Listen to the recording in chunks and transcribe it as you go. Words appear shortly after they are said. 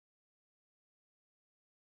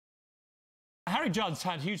Harry Judd's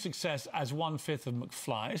had huge success as one-fifth of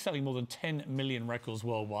McFly's, selling more than 10 million records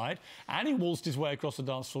worldwide, and he waltzed his way across the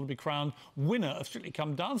dance floor to be crowned winner of Strictly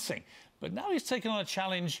Come Dancing. But now he's taken on a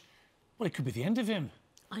challenge, well, it could be the end of him.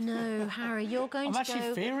 I know, Harry, you're going I'm to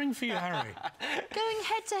actually fearing for you, Harry. Going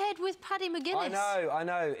head-to-head with Paddy McGuinness. I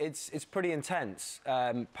know. It's pretty intense.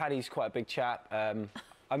 Paddy's quite a big chap.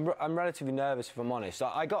 I'm relatively nervous, if I'm honest.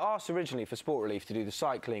 I got asked originally for Sport Relief to do the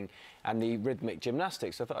cycling and the rhythmic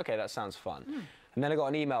gymnastics. So I thought, OK, that sounds fun. And then I got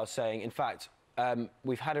an email saying, in fact,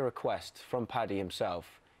 we've had a request from Paddy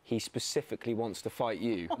himself. He specifically wants to fight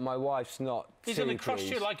you. My wife's not He's going to crush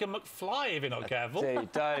you like a McFly if you're not careful.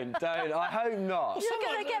 Dude, don't. I hope not. You're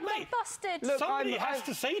going to get busted. Look, somebody has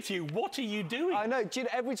to say to you, what are you doing? I know. Do you know,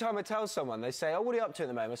 every time I tell someone, they say, oh, what are you up to at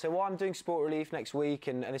the moment? I say, well, I'm doing Sport Relief next week.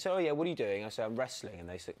 And they say, oh, yeah, what are you doing? I say, I'm wrestling. And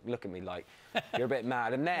they say, look at me like, you're a bit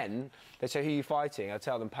mad. And then they say, who are you fighting? I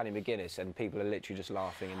tell them Paddy McGuinness, and people are literally just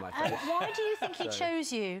laughing in my face. Why do you think he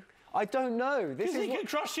chose you? I don't know. Because he can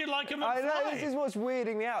crush you like a McFly. I know, this is what's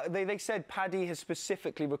weirding me out. They said Paddy has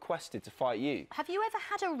specifically requested to fight you. Have you ever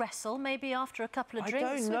had a wrestle, maybe after a couple of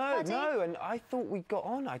drinks with Paddy? No, and I thought we got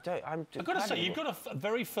on. I've got to say, you've got a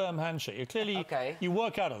very firm handshake. You're clearly... You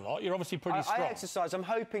work out a lot. You're obviously pretty strong. I exercise. I'm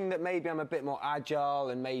hoping that maybe I'm a bit more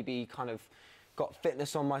agile and maybe kind of got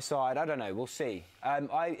fitness on my side. I don't know. We'll see.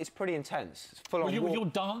 It's pretty intense. It's full on. Your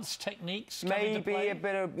dance techniques maybe a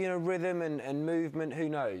bit of rhythm and movement. Who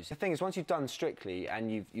knows? The thing is, once you've done Strictly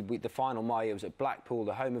and the final my year was at Blackpool,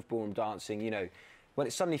 the home of ballroom dancing. You know, when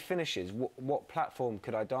it suddenly finishes, what platform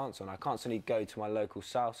could I dance on? I can't suddenly go to my local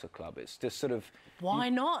salsa club. It's just sort of. Why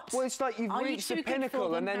not? Well, it's like you've reached the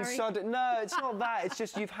pinnacle and then suddenly. No, it's not that. It's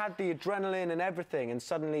just you've had the adrenaline and everything, and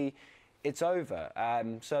suddenly it's over.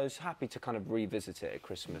 So I was happy to kind of revisit it at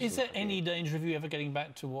Christmas. Is there any danger of you ever getting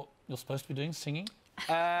back to what you're supposed to be doing, singing?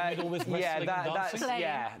 With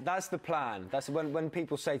that's the plan. That's when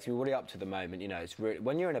people say to me, what are you up to the moment? You know, it's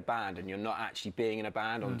when you're in a band and you're not actually being in a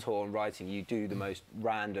band on tour and writing, you do the most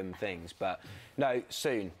random things. But no,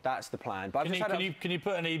 soon. That's the plan. But can you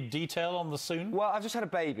put any detail on the soon? Well, I've just had a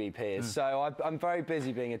baby, Piers, so I'm very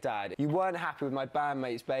busy being a dad. You weren't happy with my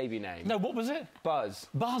bandmate's baby name. No, what was it? Buzz.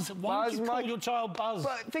 Buzz. Why did you call your child Buzz?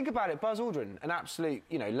 But think about it, Buzz Aldrin, an absolute,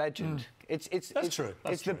 legend. That's true.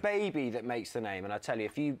 It's the baby that makes the name, and I tell you,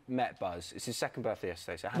 if you met Buzz, it's his second birthday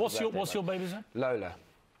yesterday. So what's your baby's name? Lola.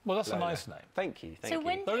 Well, that's a nice name. Thank you. Thank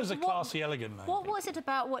you. That is a classy, elegant name. What was it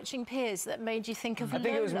about watching Piers that made you think of Lola? I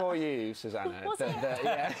think it was more you, Susanna. Was it?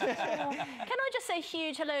 Yeah. Can I just say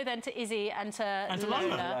huge hello then to Izzy and to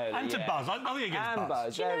Lola? And to Buzz. Nothing against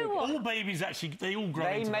Buzz. Do you know what? All babies actually, they all grow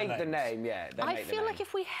into They make the name, yeah. I feel like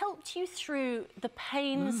if we helped you through the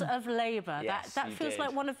pains of labour, that feels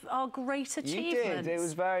like one of our great achievements. You did. It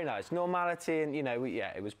was very nice. Normality and,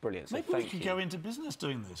 it was brilliant. So maybe we could go into business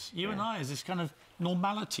doing this. You and I, as this kind of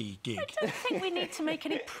normality gig. I don't think we need to make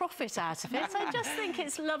any profit out of it. I just think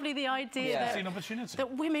it's lovely, the idea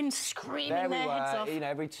that women screaming their heads off.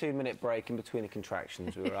 Every 2-minute break in between the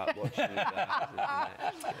contractions, we were up watching.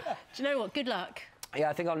 Do you know what? Good luck.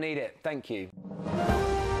 Yeah, I think I'll need it. Thank you.